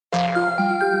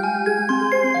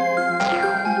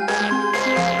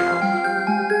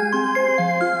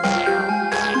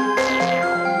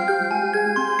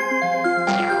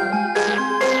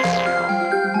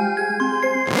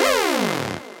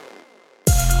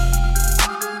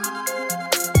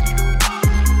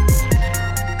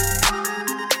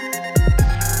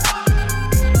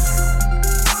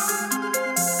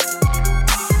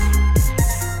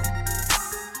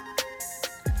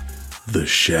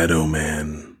Shadow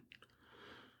Man.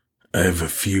 I have a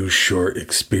few short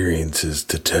experiences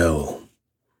to tell.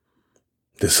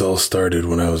 This all started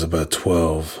when I was about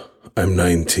 12. I'm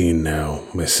 19 now.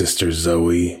 My sister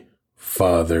Zoe,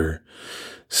 father,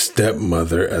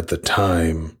 stepmother at the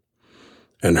time,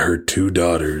 and her 2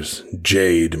 daughters,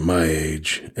 Jade, my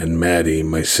age, and Maddie,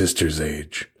 my sister's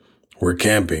age, were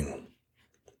camping.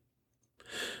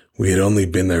 We had only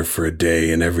been there for a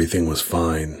day and everything was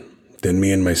fine. Then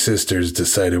me and my sisters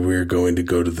decided we were going to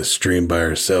go to the stream by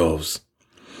ourselves.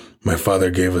 My father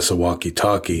gave us a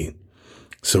walkie-talkie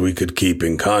so we could keep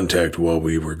in contact while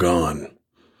we were gone.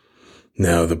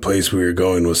 Now, the place we were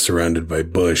going was surrounded by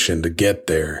bush, and to get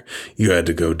there, you had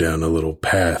to go down a little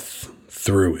path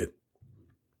through it.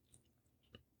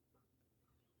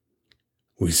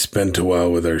 We spent a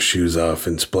while with our shoes off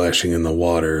and splashing in the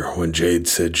water when Jade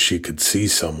said she could see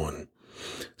someone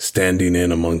standing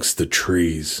in amongst the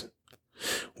trees.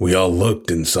 We all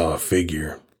looked and saw a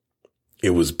figure.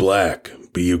 It was black,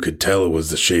 but you could tell it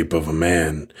was the shape of a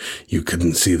man. You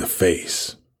couldn't see the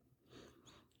face.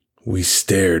 We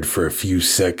stared for a few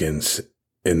seconds,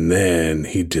 and then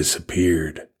he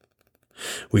disappeared.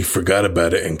 We forgot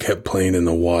about it and kept playing in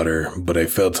the water, but I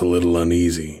felt a little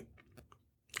uneasy.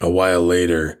 A while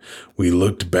later, we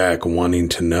looked back wanting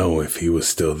to know if he was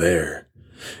still there,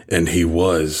 and he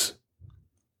was.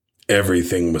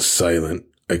 Everything was silent.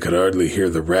 I could hardly hear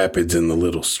the rapids in the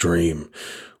little stream.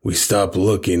 We stopped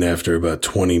looking after about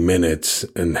 20 minutes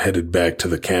and headed back to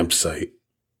the campsite.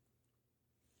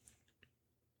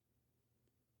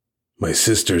 My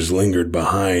sisters lingered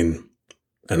behind,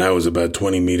 and I was about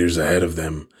 20 meters ahead of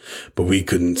them, but we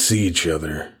couldn't see each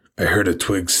other. I heard a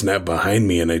twig snap behind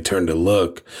me and I turned to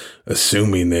look,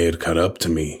 assuming they had caught up to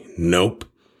me. Nope.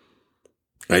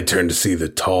 I turned to see the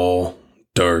tall,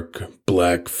 dark,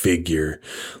 black figure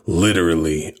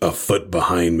literally a foot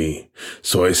behind me,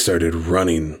 so I started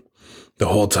running. The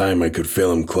whole time I could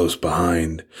feel him close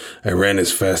behind. I ran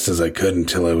as fast as I could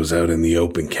until I was out in the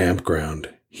open campground.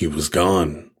 He was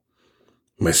gone.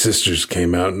 My sisters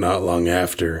came out not long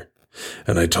after,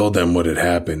 and I told them what had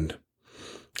happened.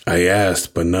 I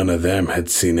asked, but none of them had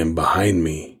seen him behind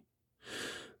me.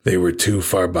 They were too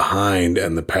far behind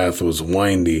and the path was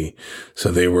windy, so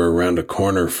they were around a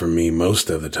corner from me most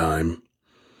of the time.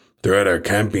 Throughout our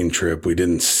camping trip, we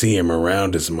didn't see him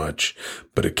around as much,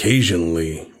 but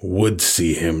occasionally would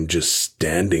see him just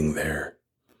standing there.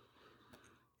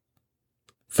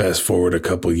 Fast forward a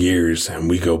couple years and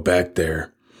we go back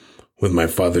there with my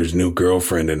father's new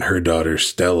girlfriend and her daughter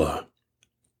Stella.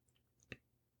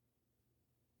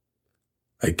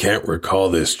 I can't recall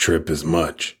this trip as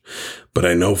much, but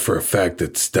I know for a fact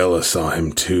that Stella saw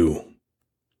him too.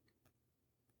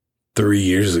 3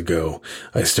 years ago,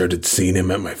 I started seeing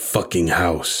him at my fucking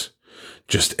house.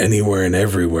 Just anywhere and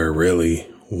everywhere, really.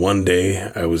 One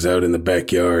day, I was out in the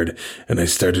backyard, and I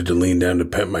started to lean down to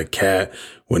pet my cat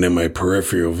when in my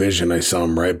peripheral vision I saw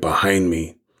him right behind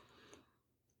me.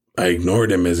 I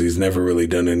ignored him as he's never really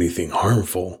done anything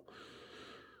harmful.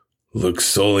 Looked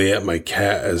solely at my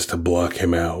cat as to block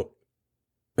him out.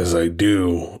 As I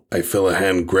do, I feel a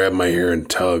hand grab my hair and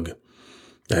tug.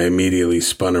 I immediately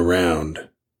spun around.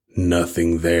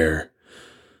 Nothing there.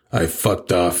 I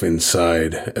fucked off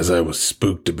inside as I was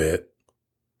spooked a bit.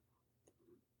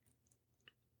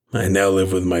 I now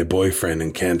live with my boyfriend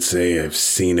and can't say I've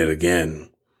seen it again.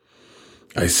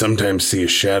 I sometimes see a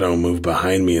shadow move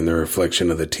behind me in the reflection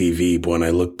of the TV, but when I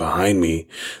look behind me,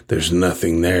 there's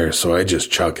nothing there, so I just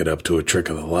chalk it up to a trick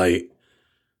of the light.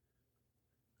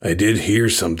 I did hear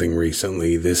something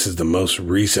recently. This is the most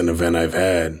recent event I've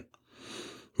had.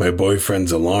 My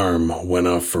boyfriend's alarm went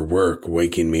off for work,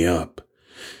 waking me up.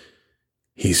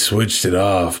 He switched it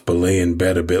off, but lay in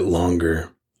bed a bit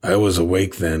longer. I was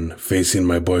awake then, facing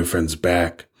my boyfriend's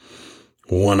back.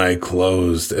 One eye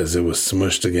closed as it was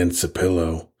smushed against the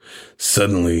pillow.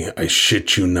 Suddenly, I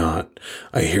shit you not,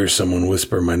 I hear someone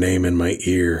whisper my name in my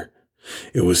ear.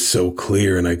 It was so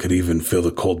clear and I could even feel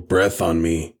the cold breath on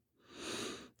me.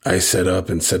 I sat up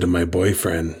and said to my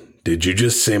boyfriend, "Did you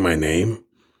just say my name?"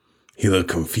 He looked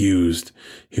confused.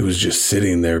 He was just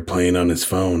sitting there playing on his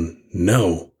phone.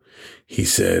 "No," he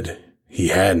said he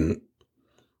hadn't,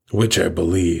 which I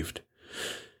believed,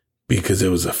 because it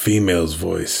was a female's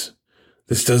voice.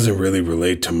 This doesn't really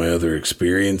relate to my other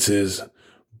experiences,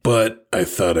 but I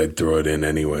thought I'd throw it in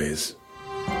anyways.